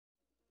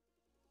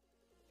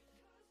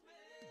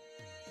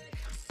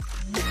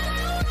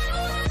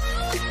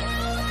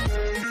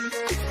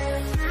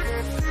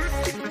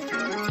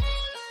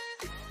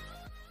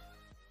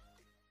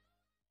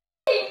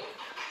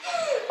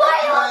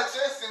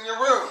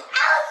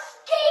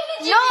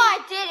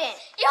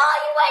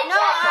No, I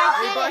Hey,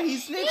 didn't. bro,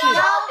 he's snitching.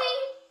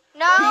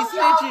 No. He's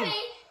snitching.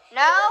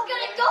 No. I'm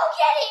gonna go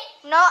get it.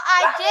 No, I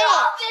From the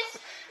didn't. office.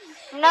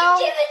 No.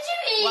 Give it to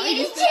me. Why are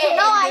you It's snitching?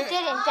 No, I There.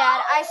 didn't, Dad.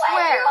 I Went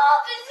swear. to your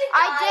office and I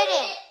got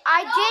didn't. it.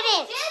 I No,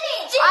 didn't. you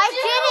didn't. I You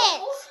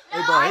didn't. Hey,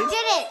 No, bro, I he's-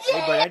 didn't.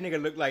 Hey, bro, that nigga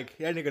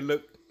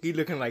look, he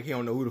looking like he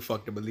don't know who the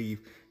fuck to believe.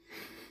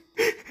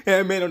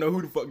 That man don't know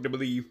who the fuck to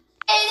believe.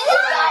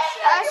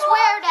 I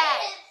swear,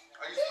 Dad.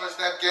 Are you supposed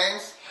to have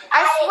games?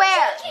 I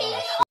swear.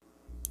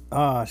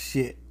 Oh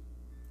shit.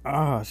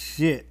 Oh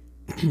shit.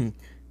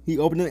 He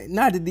opened it.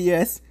 Not the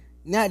DS.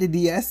 Not the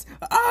DS.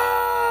 Ah! No,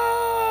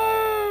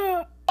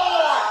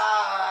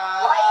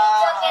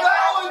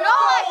 I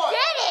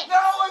didn't.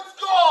 No, it's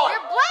gone.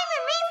 You're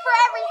blaming me for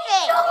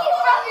everything. Took it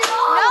from your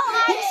office. No, I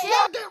He didn't.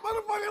 snapped that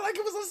motherfucker like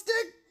it was a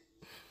stick.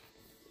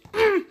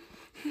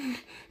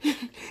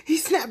 He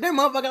snapped that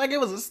motherfucker like it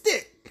was a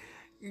stick.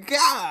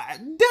 God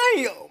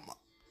damn.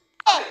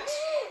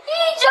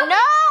 No,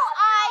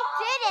 I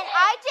didn't.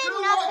 I did You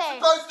weren't nothing.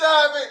 supposed to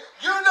have it.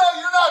 You know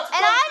you're not supposed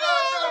And I to have didn't no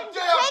even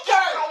damn take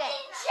game. it.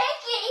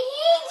 Check it.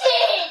 He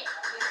did.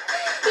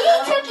 He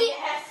took it.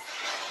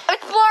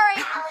 It's blurry.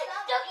 Alex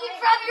took it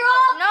from your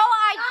office. No,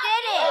 I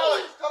didn't.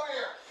 Alex, come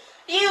here.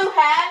 You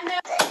had no.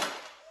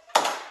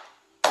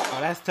 Oh,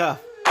 that's tough.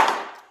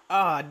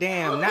 Oh,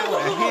 damn. Not with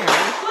a hammer.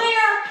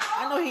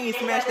 I know he ain't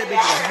smashed that bitch with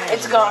a hammer.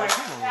 It's gone.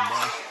 Come on,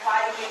 boy.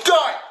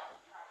 Done.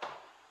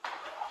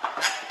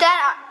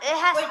 Dad, it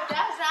has. Wait,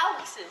 that was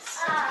Alex's.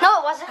 No,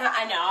 it wasn't.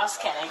 I know, I was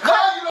kidding.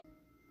 Now you don't.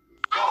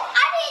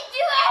 I didn't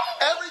do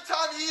anything. Every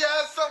time he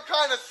has some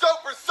kind of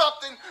soap or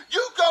something, you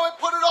go and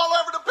put it all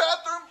over the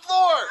bathroom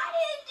floor. I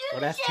didn't do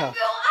Well, that's shit, tough.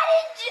 bro. I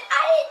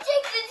didn't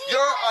take the TV.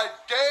 You're a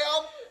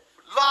damn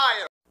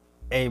liar.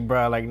 Hey,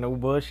 bro, like no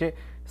bullshit.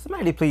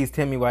 Somebody please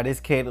tell me why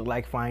this kid look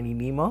like Finding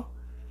Nemo?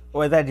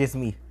 Or is that just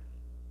me?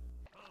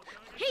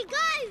 Hey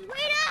guys,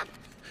 wait up!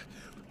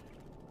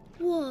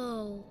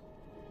 Whoa.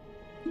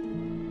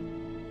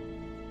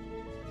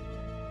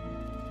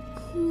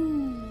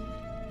 Cool.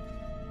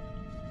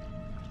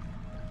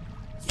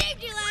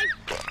 Saved your life.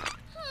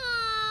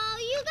 Oh,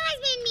 you guys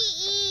made me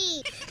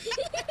eat.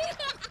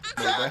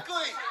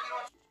 Exactly.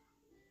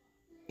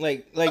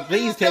 Like,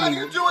 please tell me,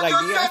 You're doing like, your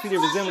do you actually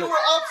the sentences. resemblance? You were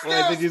Or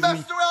upstairs is it just me?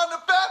 messing around the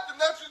bathroom.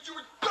 That's what you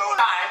were doing.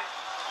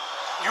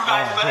 You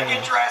guys Oh, better damn.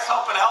 get your ass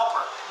up and help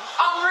her.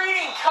 I'm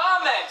reading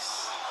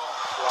comments.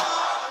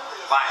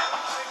 Fine.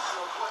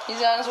 He's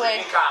on his way.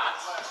 Reading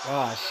comments.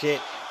 Oh, shit.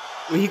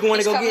 Where he going to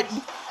He's go coming. get?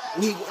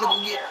 Where he going to go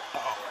get? Oh,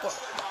 fuck.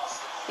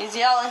 He's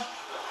yelling.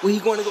 Where he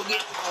going to go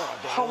get? Oh,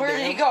 damn. Where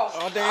did he damn. go?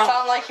 Oh, damn.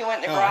 Sound like he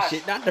went in the Oh, garage.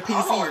 shit. Not the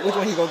PC. Which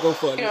one he going to go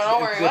for? You don't know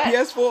where he the went?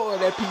 PS4 or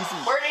that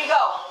PC? Where did he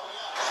go?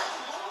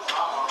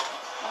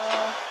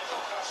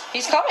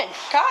 He's coming.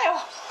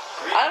 Kyle.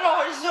 I don't know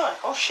what he's doing.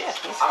 Oh, shit.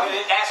 He's I'm coming.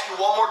 going to ask you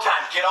one more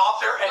time. Get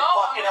off there and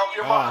fucking help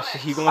your Oh, mother. shit.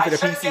 He going for the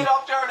I said PC. get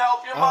up there and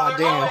help your Oh, mother.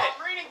 damn. Go ahead.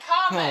 Reading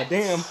Oh,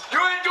 damn. You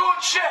ain't doing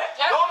shit.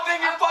 The only thing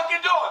you're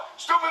fucking doing,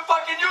 stupid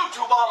fucking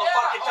YouTube all the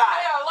fucking time.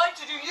 I like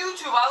to do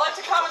YouTube. I like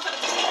to comment on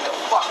the Get the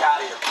fuck out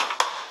of here.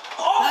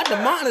 Oh, Not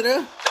the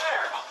monitor.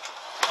 there.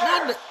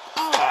 Not the.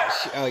 Oh,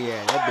 shit. Oh,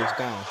 yeah. That bitch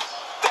gone.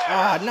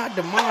 Ah, not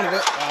the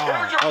monitor.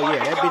 Oh,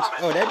 yeah. That bitch.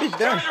 Oh, that bitch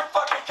done. There's your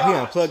fucking He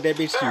comments. unplugged that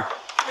bitch too.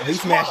 Oh,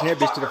 he's smashing that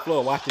bitch to the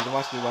floor. Watch this.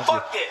 Watch this. Watch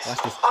Fuck this. this.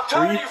 Watch this. I'm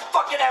tired of 3, you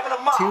fucking having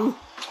a mom.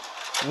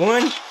 2,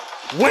 1.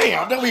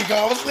 Wham! There we go.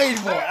 I was waiting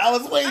for it. I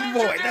was waiting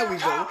for it. There we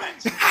go.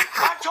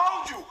 I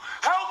told you,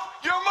 help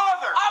your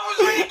mother. I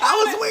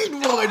was waiting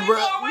for it, bro.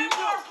 Way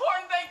more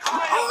important than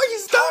crying. Oh, you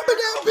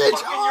stopping that bitch?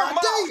 Fucking your Oh,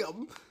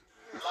 damn.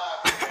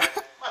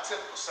 My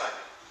typical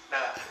Sunday.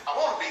 Now, I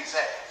want to beat his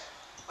ass,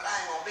 but I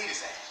ain't going to beat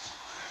his ass.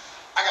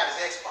 I got his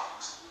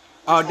Xbox.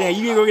 Oh, damn.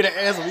 You ain't gonna get an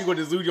ass when you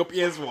gonna lose your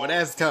PS4.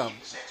 That's tough.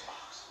 His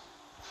Xbox.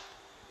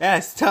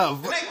 That's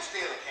tough. The nigga was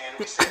still in Canada.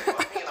 We set him up.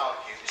 Me and all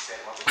the kids, we set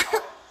him up. We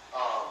called him.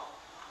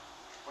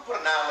 We put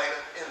a 9 later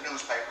in the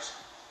newspapers.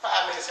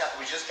 5 minutes after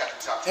we just got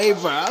to talk. Hey,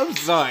 bro. I'm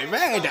sorry. If I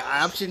had the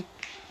option.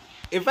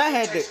 If I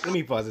had the. Let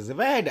me pause this. If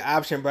I had the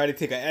option, bro, to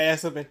take an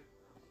ass up and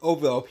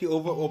over my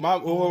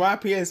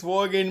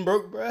PS4 getting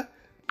broke, bro,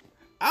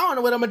 I don't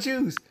know what I'm gonna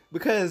choose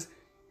because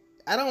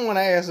I don't want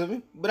to ass up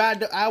him, but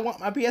I want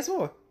my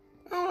PS4.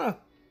 I don't know.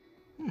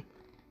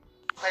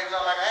 Papers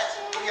out like I asked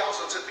him, but he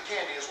also took the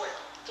candy as well.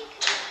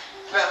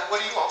 Now, what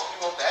do you want?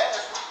 You want the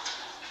ass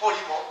or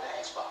you want the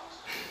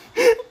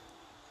Xbox?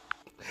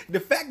 The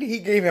fact that he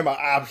gave him an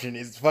option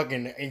is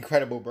fucking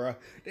incredible, bro.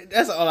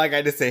 That's all I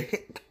got to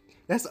say.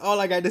 That's all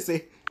I got to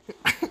say.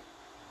 Okay,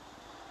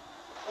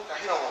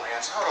 he don't want to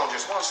answer. Hold on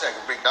just 1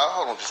 second, big dog.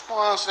 Hold on just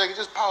 1 second.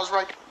 Just pause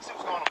right there. See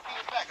what's going on.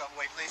 Back up,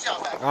 wait, please.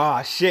 Y'all back.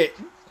 Oh shit.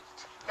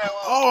 Now,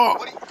 Oh.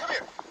 what do you, come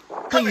here.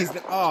 Please.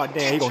 Oh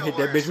damn, he gonna hit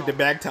that bitch with the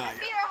back tire.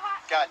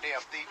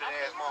 Goddamn thieving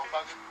ass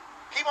motherfucker.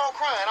 Keep on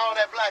crying, all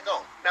that black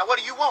on. Now, what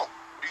do you want?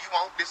 Do you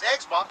want this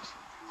Xbox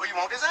or you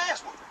want this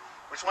ass whooping?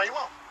 Which one you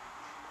want?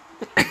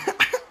 You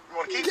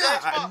want to keep the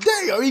God Xbox?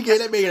 damn, he gave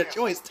that man a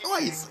choice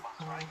twice.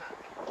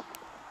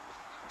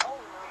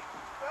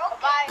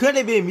 Could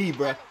have been me,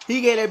 bro.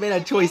 He gave that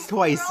man a choice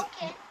twice.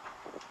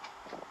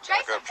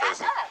 Tracy,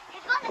 back up.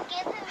 He's going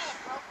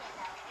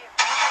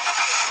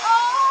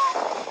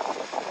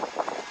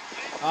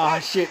Oh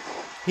shit.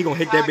 He gonna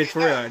hit that bitch for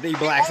real. They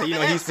black, so you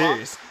know he's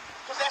serious.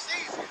 Cause that's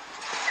easy.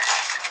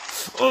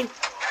 Oh.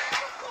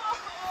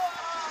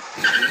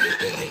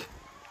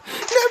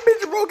 That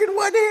bitch broke in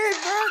one hit,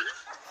 bro.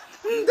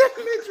 That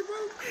bitch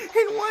broke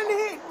in one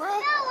hit, bro.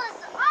 That was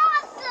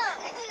awesome.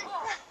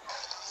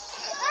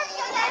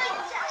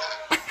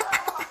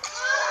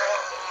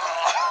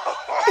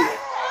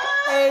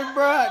 Hey,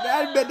 bro,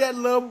 I bet that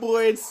little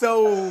boy is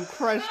so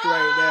crushed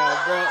right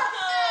now, bro.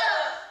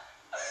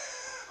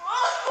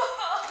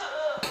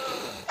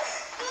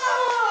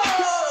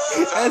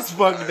 That's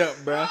fucked up,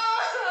 bro.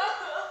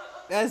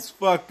 That's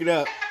fucked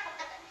up.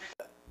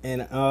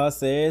 In all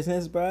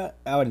seriousness, bro,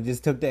 I would have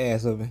just took the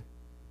ass of him.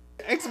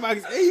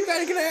 Xbox, hey, you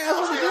gotta get the ass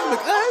over just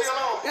because?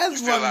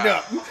 That's fucked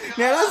up.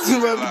 Yeah, that's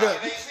fucked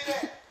up.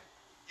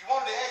 You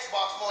wanted the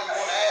Xbox more, you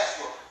want the ass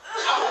whoop. I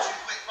want you to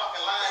quit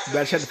fucking lying. You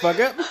better shut the fuck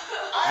up.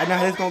 I know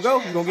how this gonna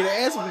go. You gonna get an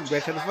ass whooping. You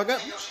better shut the fuck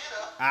up.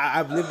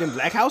 I've lived in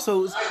black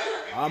households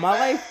all my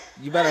life.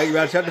 You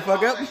better shut the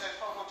fuck up.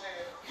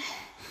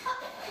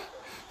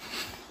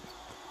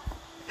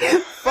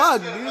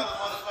 Fuck, dude.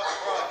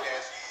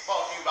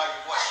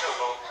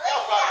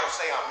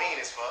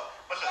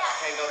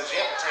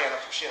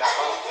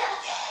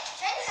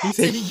 He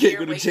said he can't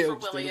go to jail.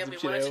 For William, we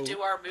wanted to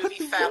do our movie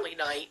family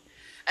night,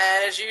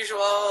 and as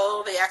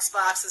usual, the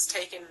Xbox is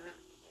taken.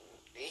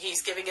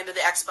 He's giving into the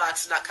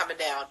Xbox and not coming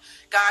down.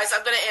 Guys,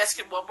 I'm going to ask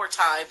him one more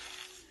time,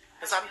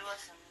 because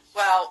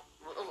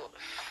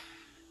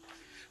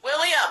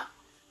William.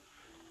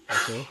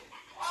 Okay.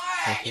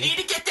 You need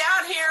to get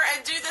down here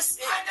and do this.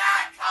 I'm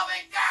not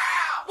coming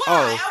down. Why? Oh.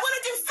 I want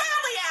to do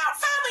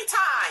family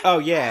time. Oh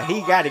yeah,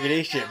 he gotta get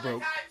his shit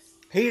broke.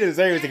 He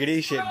deserves to get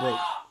his shit broke.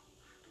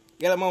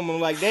 Get a moment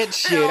like that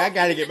shit. I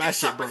gotta get my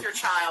shit broke. With your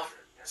child.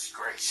 That's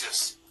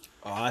gracious.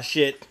 Oh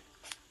shit.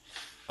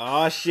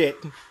 Oh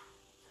shit. Will,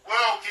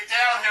 get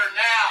down here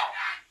now.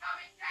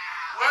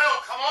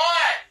 Will, come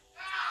on.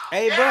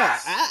 Hey,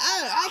 Yes. bro,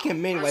 I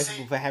commend white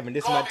people for having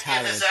this Go much get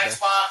tolerance, this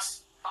bro.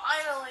 Xbox.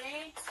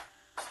 Finally.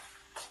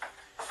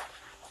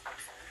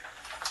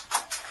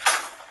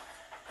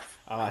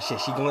 Oh shit,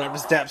 she going up the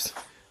steps.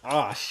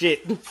 Oh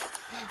shit.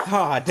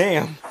 Oh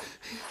damn.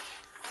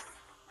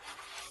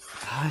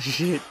 Oh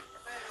shit.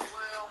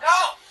 No,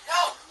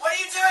 what are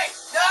you doing?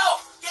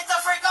 No, get the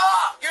freak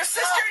off. Your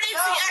sister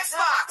needs the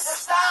Xbox.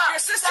 Stop. Your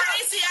sister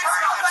needs the Turn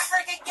off Xbox. my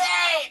freaking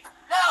game.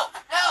 No.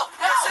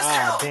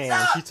 Oh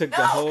damn, she took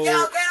the whole. Get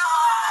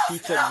off. She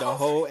took the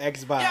whole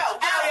Xbox. Yo,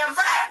 William,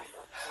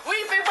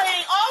 we've been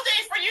waiting all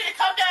day for you to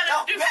come down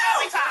and do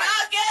family time.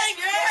 Not getting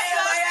your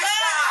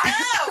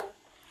No.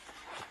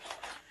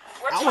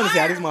 I want to see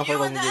how this motherfucker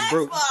gonna get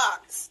broke.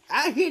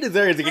 He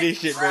deserves to get his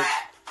shit broke.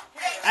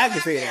 I can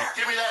say that.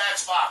 Give me that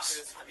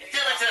Xbox. Give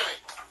it to me.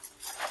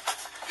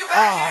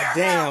 Oh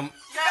damn. Get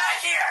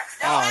back here.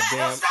 Oh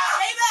damn. Stop.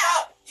 Stay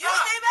back. You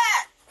stay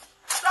back.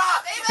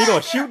 Stop. He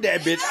gonna shoot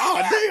that bitch.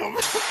 Oh damn.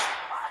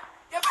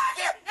 Get back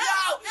here. No.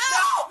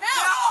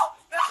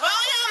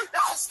 William.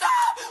 No,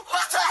 stop.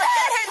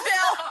 Get him,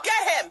 Bill.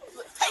 Get him.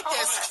 Take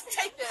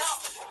this.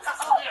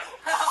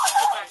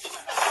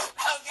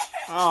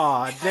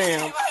 Oh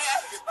damn.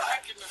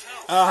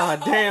 Oh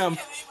damn.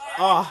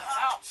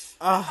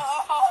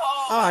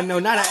 Oh no,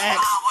 not an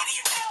axe. What are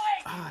you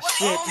doing? Oh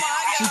shit.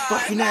 She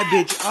fucking that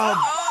bitch.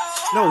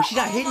 No, she's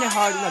not hitting it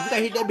hard enough. You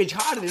gotta hit that bitch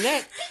harder than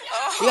that.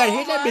 You gotta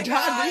hit that bitch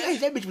harder. You gotta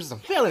hit that bitch with some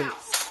feeling.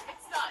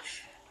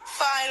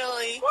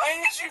 Finally.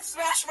 Why did you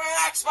smash my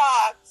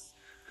Xbox?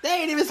 They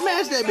ain't even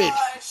smashed that bitch.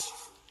 Gosh.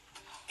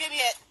 Give me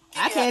it.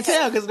 I can't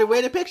tell because of the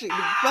way the picture, the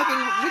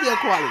fucking video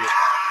quality.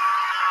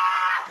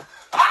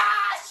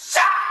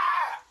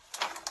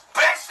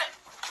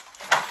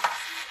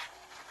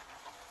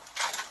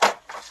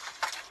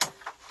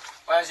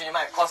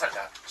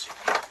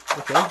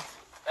 Okay.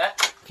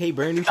 Okay,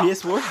 brand new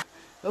PS4.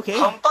 Okay.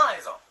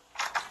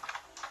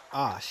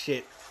 Oh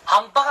shit.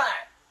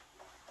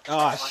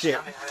 Oh shit.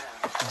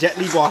 Jet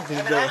Li walked in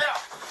the door.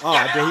 Oh,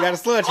 damn, he got a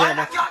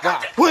sledgehammer.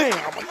 Wow. Wham!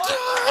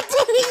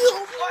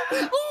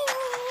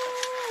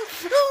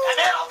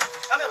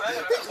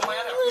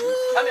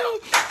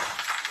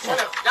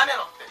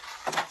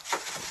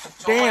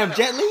 Damn,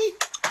 Jet Li.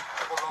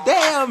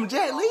 Damn,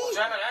 Jet Li.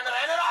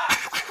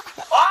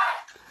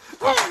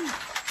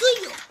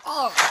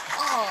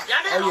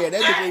 Oh yeah,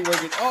 that bitch ain't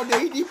working. Oh,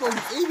 damn, he from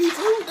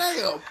EV2?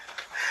 Damn.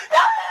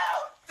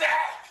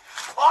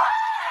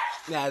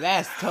 Now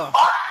that's tough.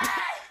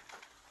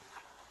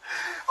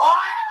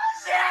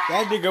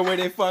 That nigga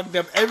went and fucked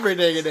up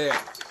everything in there.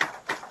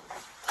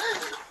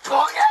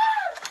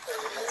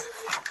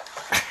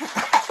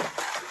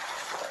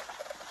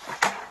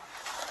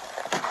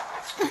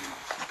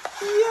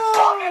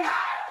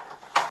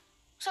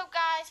 So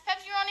guys,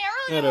 Pepsi Ronnie, I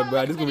really Hold up,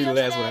 bro. This is gonna be the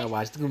last one I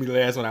watch. This is gonna be the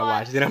last one I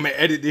watch. Then I'm gonna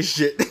edit this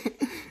shit.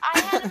 I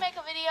had to make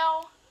a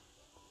video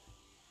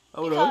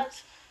Hold on.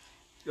 because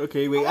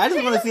Okay, wait. I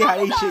just want to see how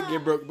they shit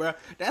get broke, bro.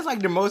 That's like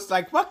the most,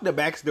 like, fuck the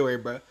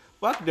backstory, bro.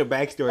 Fuck the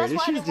backstory. that's This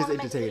why I shit didn't is just want to make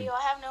a entertaining. video.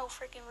 I have no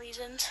freaking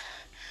reasons.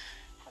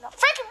 I have no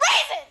freaking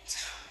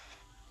reasons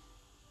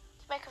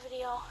to make a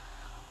video.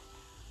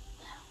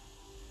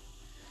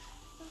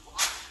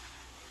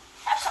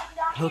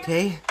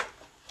 Okay.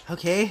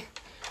 Okay.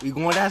 We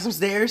going down some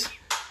stairs.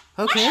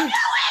 Okay.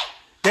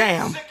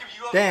 Damn.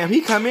 Damn,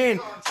 he come in.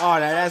 Oh,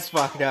 that's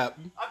fucked up.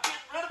 I'm getting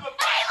rid of him.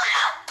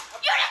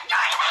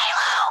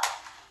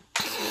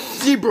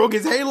 She broke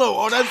his halo.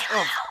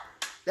 Oh,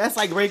 that's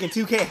like breaking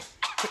 2K.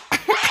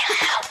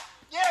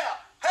 Yeah,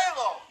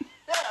 Halo.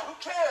 Yeah, who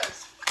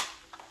cares?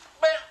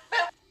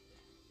 Man.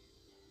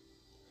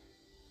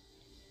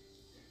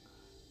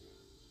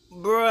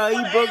 Bruh, he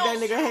What broke ails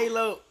that nigga you?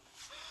 halo. What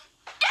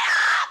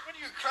are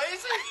you,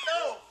 crazy?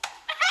 No.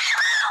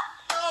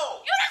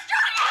 No.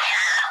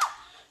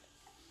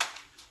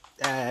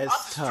 I'll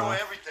That's destroy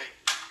tough. everything.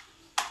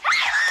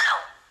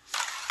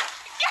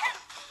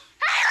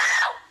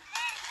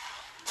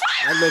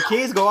 Like the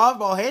kids go off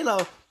about Halo.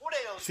 What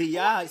ails See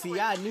you?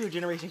 y'all new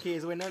generation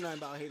kids wouldn't know nothing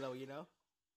about Halo, you know?